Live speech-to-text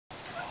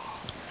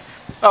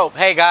Oh,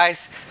 hey guys,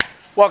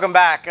 welcome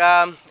back.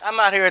 I'm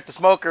out here at the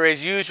smoker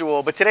as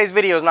usual, but today's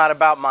video is not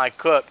about my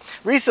cook.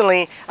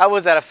 Recently, I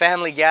was at a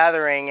family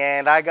gathering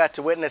and I got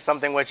to witness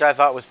something which I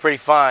thought was pretty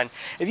fun.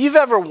 If you've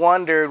ever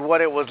wondered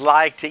what it was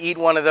like to eat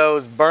one of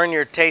those burn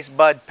your taste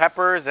bud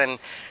peppers, and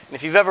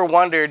if you've ever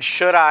wondered,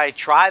 should I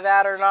try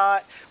that or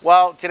not?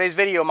 Well, today's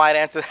video might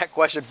answer that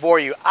question for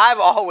you. I've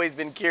always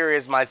been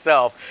curious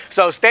myself.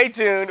 So stay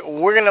tuned.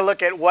 We're gonna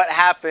look at what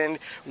happened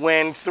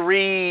when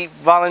 3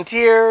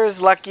 volunteers,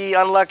 lucky,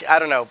 unlucky, I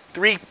don't know,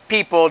 3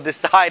 people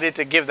decided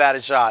to give that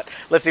a shot.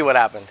 Let's see what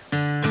happened.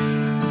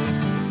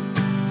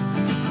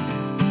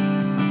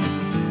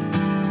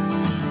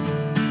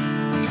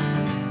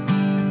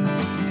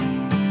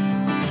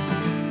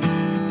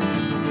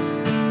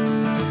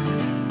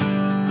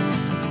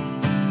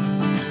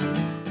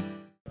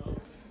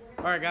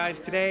 All right, guys,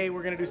 today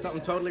we're going to do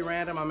something totally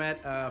random. I'm at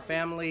a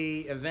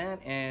family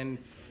event, and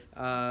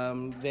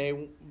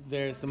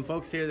there's some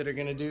folks here that are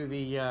going to do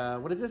the,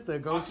 what is this? The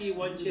ghost? Pocky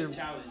one chip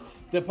challenge.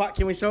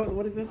 Can we show,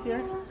 what is this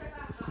here?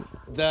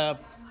 The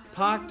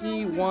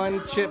Pocky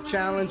one chip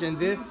challenge, and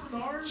this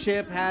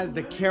chip has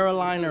the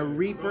Carolina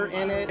Reaper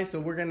in it. So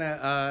we're going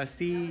to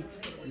see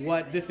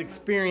what this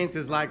experience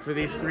is like for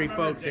these 3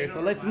 folks here.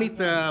 So let's meet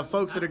the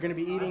folks that are going to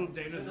be eating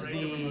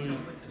the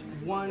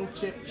one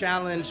chip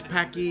challenge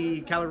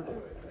Pocky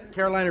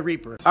Carolina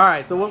Reaper. All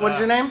right, so what is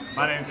your name?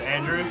 My name's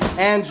Andrew.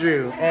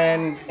 Andrew,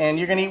 and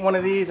you're gonna eat one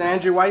of these.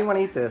 Andrew, why you want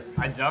to eat this?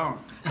 I don't.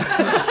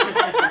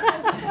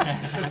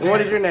 What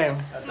is your name?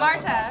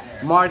 Marta.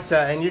 Marta,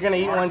 and you're gonna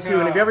eat one too.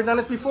 And have you ever done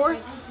this before?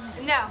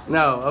 No.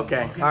 No.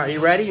 Okay. All right. You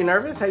ready? You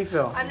nervous? How you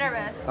feel? I'm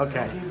nervous.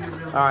 Okay.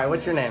 All right.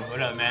 What's your name?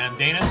 What up, man? I'm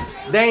Dana.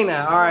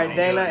 Dana. All right,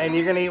 Dana, and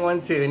you're gonna eat one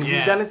too. And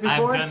you've done this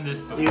before? I've done this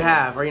before. You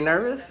have. Are you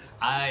nervous?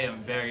 I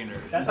am very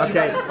nervous. That's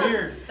okay.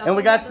 And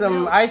we got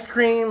some ice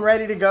cream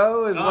ready to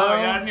go as well. Oh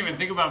yeah, I didn't even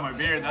think about my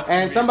beard. That's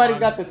and somebody's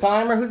got the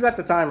timer. Who's got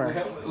the timer?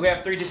 We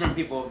have 3 different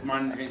people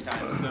monitoring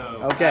time.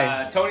 So,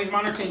 okay. Tony's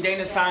monitoring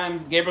Dana's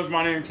time. Gabriel's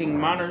monitoring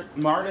Marta's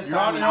time. You're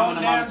on your own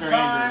damn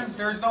time.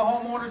 There's no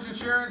homeowners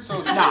insurance,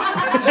 so no.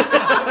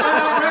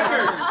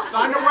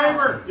 Sign the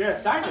waiver. Yeah,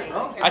 sign it,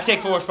 bro. I take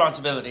full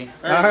responsibility.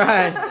 All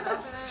right.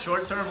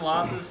 Short-term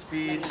loss of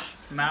speech,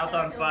 mouth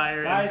on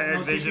fire, Guys, impaired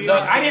no vision.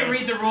 Look, I didn't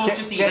read the rules,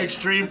 just eat it.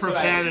 Extreme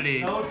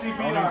profanity. No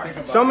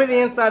CPR. Show me the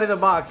inside of the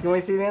box. Can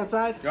we see the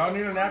inside? Y'all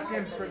need a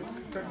napkin?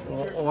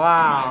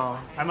 Wow.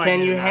 I might Can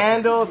need you a napkin.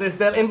 handle this?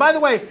 And by the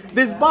way,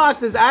 this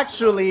box is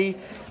actually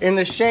in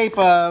the shape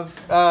of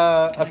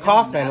a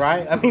coffin,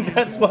 right? I mean,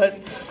 that's what.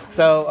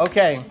 So,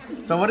 okay.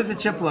 So what does the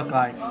chip look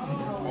like?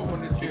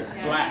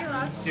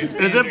 Black.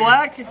 Is it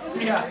black?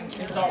 Yeah,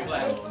 it's all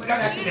black.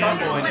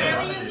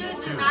 Whatever you do,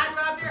 do not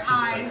rub your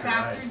eyes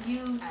after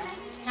you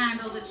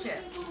handle the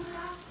chip.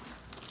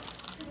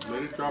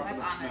 Let it drop.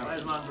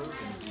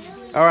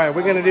 All right,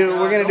 we're gonna do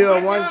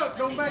a one.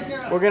 Don't back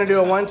out. We're gonna do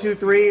a 1, 2,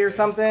 3 or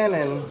something,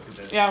 and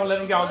Yeah, we'll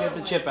let them all get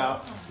the chip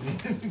out.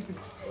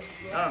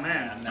 Oh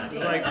man, it's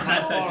like I'm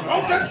not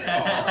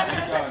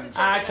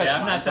touching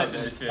I'm not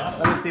touching the chip.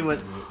 let me see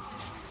what.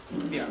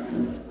 Yeah.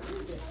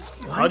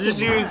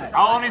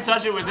 I'll only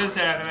touch it with this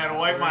hand and then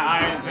wipe my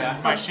eyes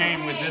and my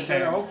shame with this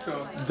hand.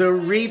 The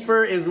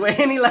Reaper is.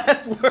 Any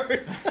last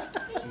words?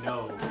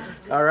 No.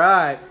 All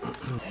right.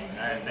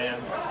 Alright, man.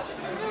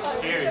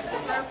 Cheers.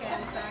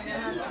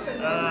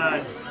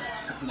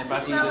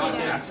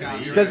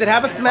 Does it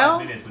have a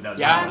smell?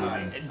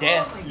 Yeah,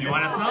 death. You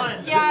want to smell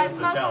it? Yeah, it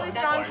smells really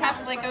strong.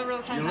 Cast like a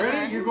real strong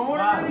pepper. You're going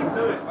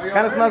already?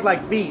 Kind of smells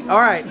like feet. All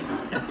right. We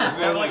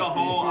have like a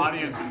whole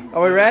audience.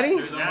 Are we ready?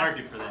 There's a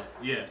market for that.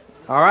 Yeah.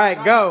 All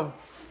right, go.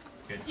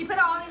 So you put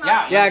it all in your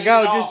mouth? Yeah, you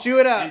go. eat it all Just chew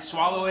it up. And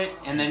swallow it,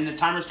 and then the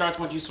timer starts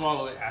once you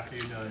swallow it. After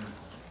you're done.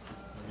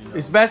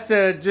 It's best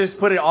to just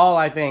put it all,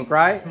 I think,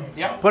 right?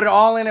 Yep. Put it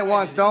all in at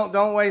once.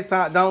 Don't waste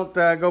time. Don't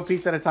go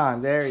piece at a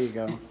time. There you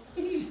go.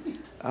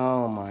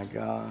 Oh my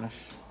gosh.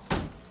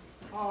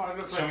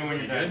 Show me when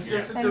you're done.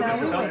 It's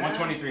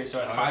 123, so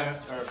at 5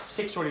 or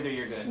 6:23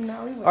 you're good.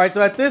 All right.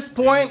 So at this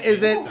point,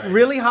 is it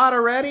really hot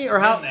already, or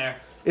how? There.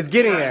 It's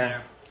getting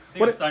there.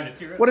 What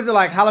What is it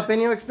like?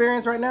 Jalapeno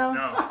experience right now?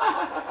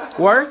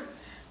 No. Worse?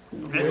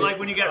 It's like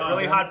when you get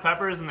really hot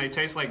peppers and they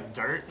taste like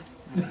dirt.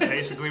 That's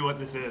basically what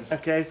this is.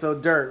 Okay, so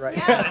dirt, right?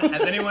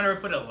 Has anyone ever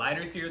put a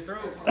lighter to your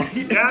throat?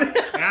 Yeah,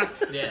 yeah.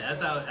 Yeah,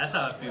 that's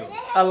how it feels.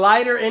 A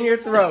lighter in your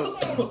throat.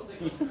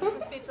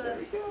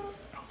 Speechless.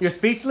 You're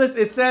speechless?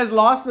 It says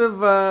loss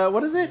of,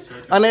 what is it?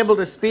 Unable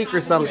to speak or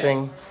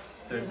something.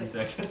 30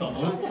 seconds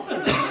almost.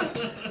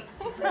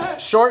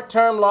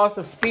 Short-term loss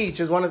of speech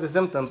is one of the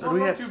symptoms. Are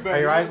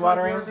your eyes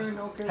watering?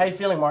 Okay. How you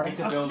feeling, Marty? It's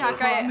a builder. Not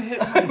great.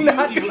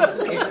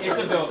 It's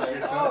a builder.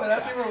 Oh,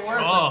 that's even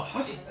worse.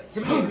 Oh.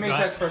 Please make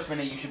that first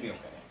minute, you should be okay.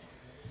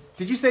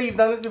 Did you say you've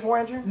done this before,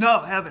 Andrew? No,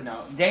 I haven't.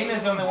 No,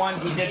 Dana's the only one.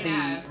 He did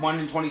the one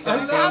in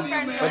 2017.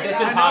 burns But this is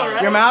really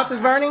hotter. Your mouth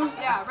is burning?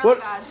 Yeah, really What?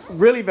 bad.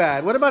 Really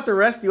bad. What about the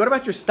rest of you? What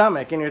about your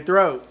stomach and your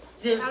throat?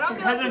 I don't feel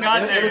Hasn't like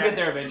gotten It'll there get yet.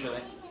 there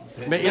eventually.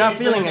 But you're not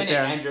feeling it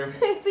there. Andrew.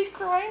 Is he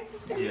crying?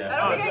 Yeah. I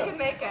don't think I can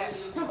make it.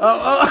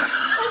 Oh,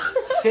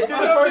 Sit through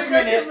the first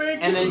minute,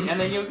 and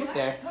then you'll get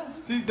there.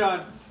 She's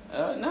done.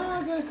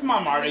 No, good. Come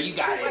on, Marta, you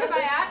got What it. am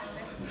I at?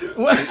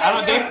 What?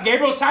 I don't.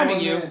 Gabriel's timing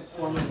you. I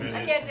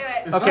can't do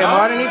it. Okay,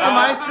 Marta needs some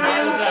ice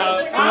cream.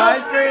 Some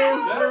ice cream.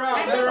 Let her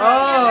out. Let her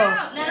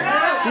out. Oh, Let her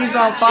out. she's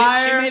on She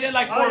fire. made it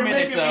like 4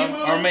 minutes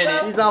though, or a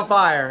minute. She's on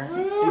fire.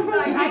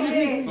 I did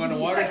it. Going to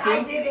water I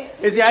too? did it.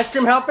 Is the ice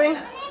cream helping? A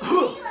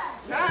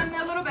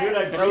little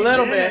bit. A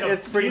little bit.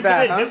 It's pretty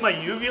bad, huh? hit my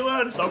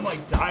uvula, so I'm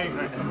like dying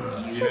right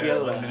now. Yeah,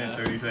 1 minute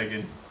 30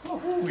 seconds.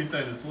 We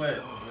started to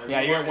sweat. Yeah,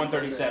 you're at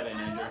 137,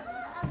 Andrew.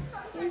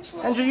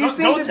 Andrew, you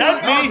seem Don't to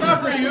tempt be, me. Not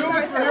for you,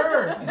 it's for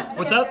her.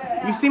 What's up?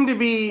 you seem to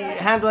be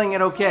handling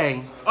it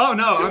okay. Oh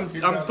no, I'm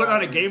putting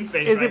on a game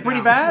face. Is right it pretty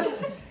now.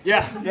 bad?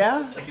 Yeah.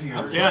 Yeah.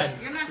 Yeah.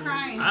 You're not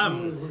crying.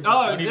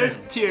 Oh, there's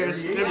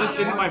tears. They're just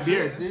in my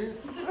beard.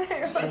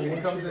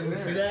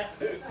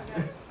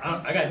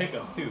 I got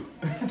hiccups too.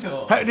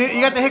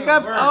 You got the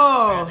hiccups?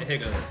 Oh,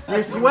 Hiccups.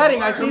 you're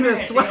sweating. I see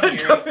the sweat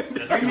coming.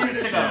 That's 2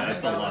 minutes. Yeah,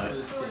 that's a lot.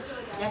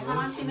 That's how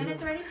long? 2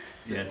 minutes already?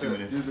 Yeah, 2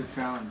 minutes. Here's a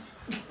challenge.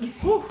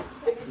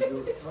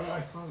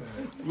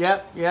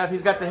 Yep,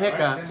 he's got the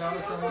hiccups.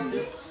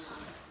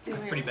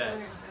 That's pretty bad.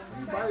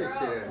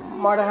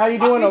 Marta, how you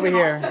doing over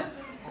here?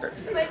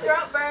 My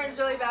throat burns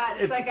really bad.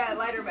 It's like a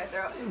lighter in my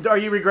throat. Are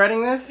you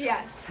regretting this?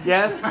 Yes.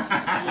 Yes?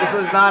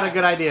 This was not a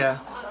good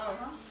idea.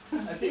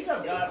 I think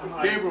I've got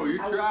my Gabriel, you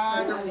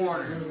tried the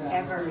water.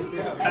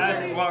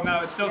 past. Well,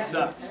 no, it still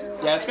sucks.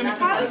 Yeah, it's gonna.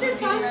 How does your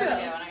tongue feel?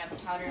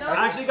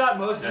 I actually got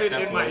most of it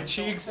in my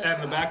cheeks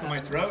and the back of my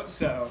throat,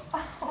 so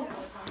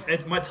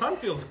my tongue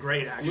feels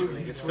great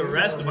actually. It's the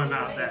rest of my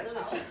mouth that.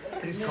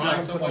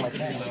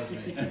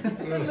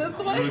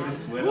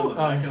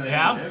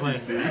 Yeah, I'm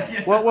sweating.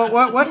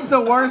 What's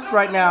the worst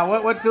right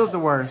now? What feels the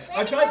worst?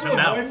 I tried to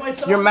avoid my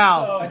tongue. Your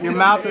mouth. Your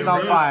mouth is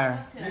on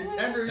fire.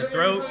 Andrew, The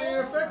throat.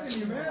 affecting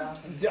you, man.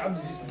 I'm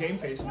just game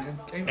face, man.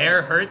 Game face.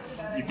 Air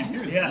hurts. You can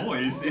use Yeah.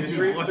 voice. It's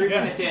 3 your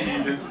minutes voice. in,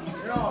 Andrew.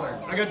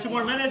 I got 2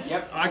 more minutes.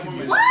 Yep. I can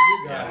do it.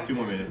 Yeah, 2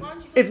 more minutes.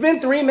 It's been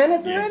 3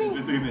 minutes Yeah, already? it's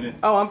been 3 minutes.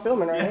 Oh, I'm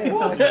filming right here.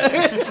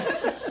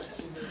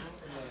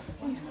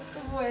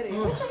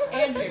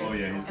 Andrew, Oh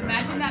yeah, he's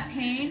imagine that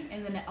pain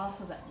and then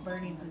also that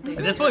burning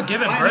sensation. That's what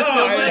giving I birth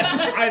know, feels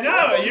like. I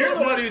know. You're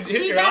the one who hit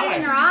She your got it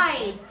in her eye.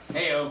 eye.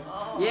 Heyo.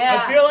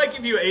 Yeah. I feel like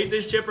if you ate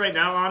this chip right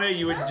now, Anna,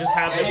 you would just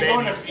have the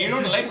You're baby.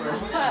 going to labor. A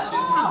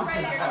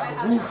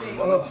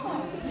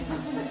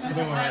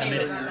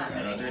minute. No,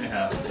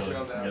 3.5. So you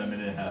got a minute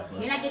and a half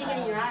left. You're not getting it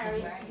in your eye, are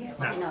you?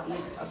 No, you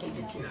just, okay,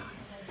 just cheers.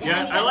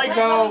 Yeah, I like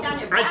go.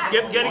 I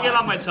skip getting it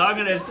on my tongue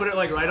and I just put it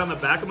like right on the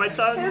back of my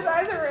tongue. His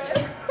eyes are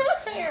red.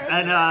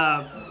 And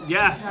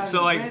yeah,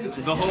 so like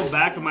the whole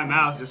back of my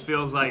mouth just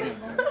feels like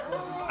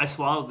I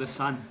swallowed the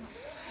sun.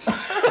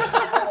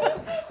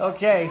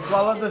 Okay,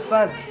 swallow the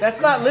sun. That's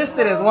not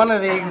listed as one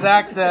of the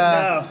exact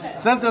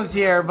symptoms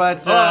here,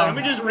 but Let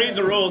me just read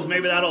the rules.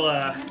 Maybe that'll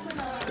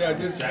Yeah,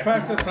 just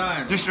pass the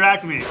time.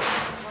 distract me.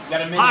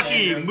 Got a minute,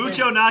 Hockey, Andrew.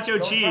 mucho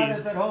nacho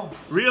cheese,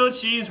 real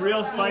cheese,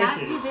 real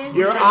spicy.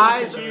 your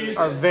eyes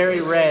are very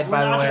red,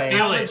 by the I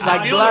feel way. it.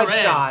 Like I feel the red.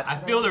 bloodshot. I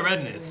feel the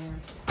redness.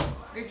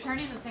 You're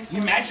turning the same.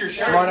 You match your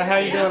shirt. Marta, how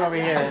you doing over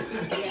here?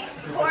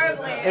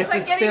 Horribly. It's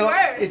like getting still,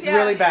 worse. it's yeah.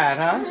 really bad,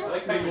 huh?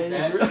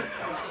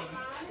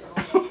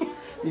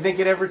 You think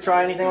you'd ever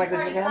try anything like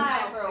this again?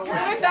 It's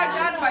went back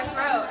down to my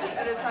throat,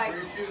 and it's like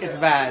It's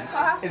bad.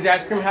 Is the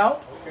ice cream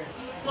help?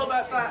 a little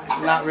bit flat.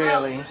 Not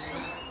really.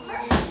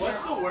 What's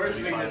the worst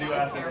thing to do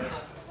after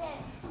this?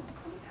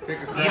 Eat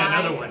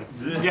another one.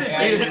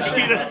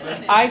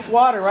 Ice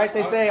water, right?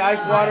 They say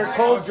ice water,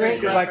 cold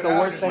drink is like the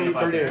worst thing you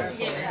can do.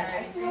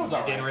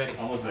 Getting ready.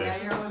 Almost there.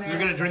 You're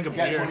gonna drink a You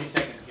got beer. 20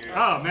 seconds here.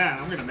 Oh man,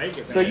 I'm gonna make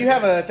it. So you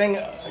have a thing,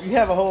 you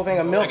have a whole thing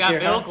of milk I got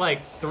here, milk, huh?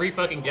 like 3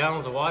 fucking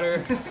gallons of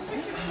water.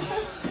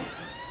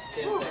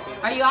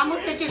 Are you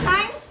almost at your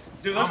time?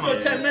 Dude, let's go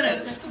 10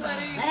 minutes.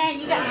 Man,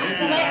 you got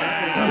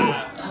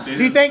sweat. Do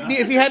you think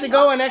if you had to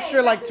go an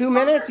extra like 2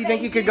 minutes, you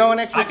think you could go an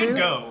extra I 2? could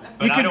go,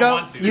 but You I could don't go.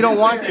 want to. You don't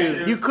want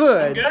to. You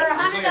could. Good? For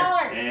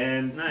 $100.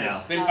 And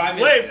Nice. Been 5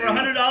 minutes. Wait, for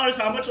 $100,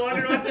 how much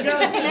longer do I have to go?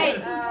 Hey,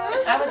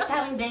 I was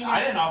telling Dana. I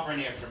didn't offer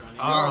any extra money.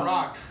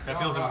 Oh, that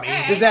feels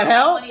amazing. Does that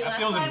help? That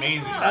feels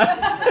amazing.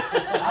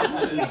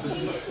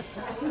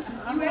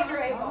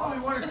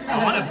 I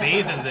want to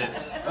bathe in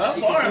this. How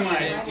far am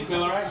I? You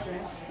feel alright?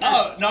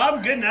 Oh, no,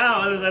 I'm good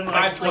now, other than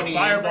like 5:20.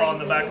 fireball in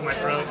the back of my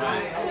throat.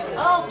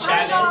 Oh,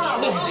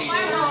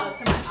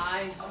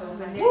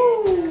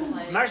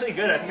 I'm actually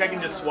good. I think I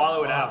can just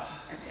swallow it out.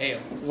 Hey,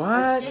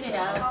 What? Shit it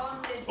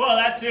out. Well,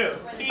 that too.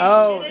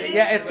 Oh,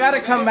 yeah, it's got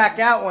to come back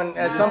out when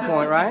at some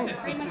point, right?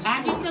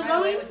 Andrew still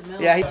going?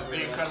 Yeah.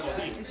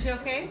 Is she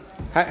okay?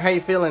 How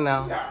you feeling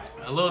now?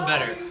 A little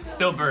better.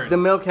 Still burns. The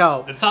milk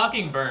helped. The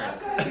talking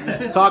burns.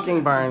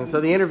 Talking burns. So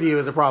the interview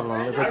is a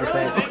problem, is what you're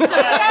saying.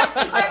 Ask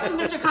the question,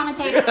 Mr.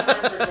 Commentator. I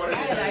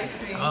had ice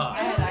cream. Oh. I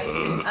had ice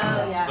cream.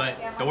 Oh, yeah.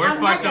 But the worst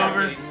part's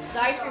over.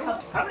 The ice cream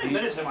helped. How many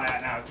minutes am I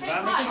at now? 'Cause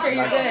I'm Making sure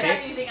you're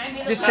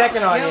good. Just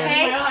checking on You you.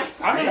 okay?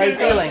 How you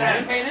feeling?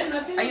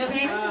 Are you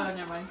okay? Oh,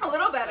 never mind. A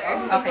little better.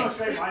 here.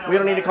 Okay. We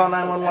don't need to call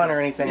 911 or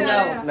anything.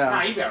 No.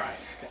 Nah, you be alright.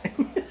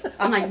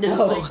 I'm like,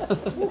 no.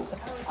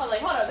 Oh,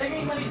 like, hold on. They're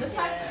going to let me this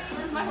time.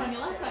 Where's my money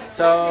last time?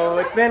 So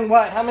it's been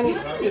what? How many?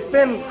 It's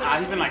been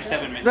It's been like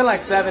 7 minutes. it's been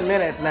like 7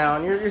 minutes now,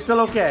 and you're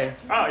still okay.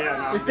 Oh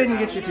yeah, This didn't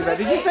get you too bad.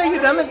 Did you say you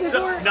done this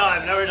before? no.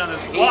 I've never done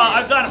this. Well,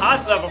 I've done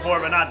hot stuff before,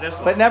 but not this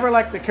one. But never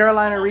like the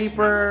Carolina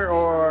Reaper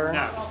or.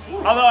 No.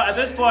 Although at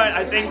this point,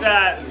 I think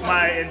that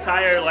my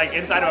entire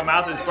inside of my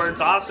mouth is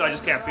burnt off, so I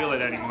just can't feel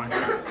it anymore.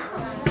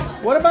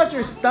 What about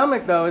your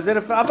stomach though? Is it?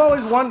 I've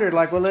always wondered,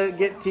 like, will it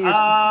get to your?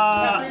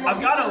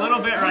 I've got a little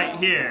bit right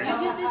here.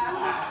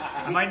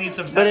 I might need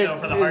some But Pepto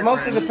for the is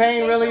most of the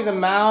pain really the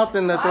mouth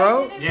and the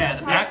throat? Yeah,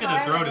 the back of the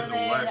throat is the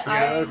worst.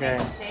 Yeah, okay.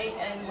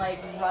 And like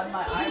run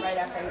my eye right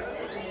after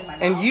I in my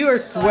mouth. And you are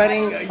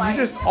sweating.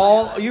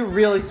 You're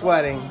really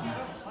sweating.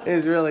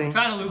 It's really. I'm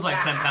trying to lose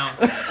like 10 pounds.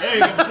 There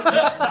you go.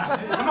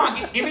 Come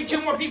on, give me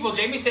 2 more people.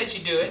 Jamie said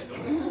she'd do it.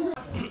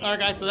 All right,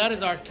 guys. So that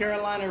is our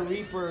Carolina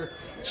Reaper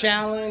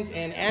challenge,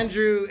 and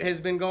Andrew has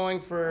been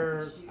going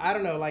for I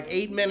don't know, like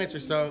 8 minutes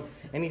or so,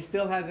 and he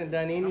still hasn't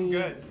done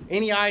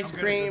any ice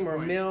cream or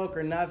milk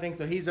or nothing.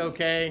 So he's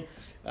okay.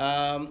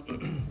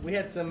 We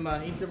had some.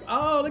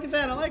 Oh, look at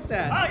that! I like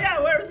that. Oh yeah,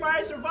 where's my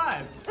I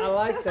survived? I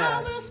like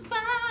that.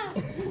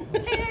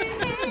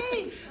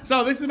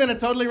 So this has been a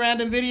totally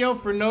random video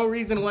for no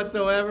reason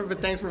whatsoever, but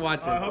thanks for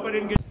watching. I hope I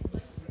didn't get.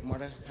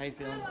 Marta, how you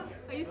feeling?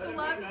 I used to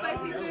love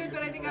spicy food,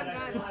 but I think I'm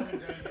done.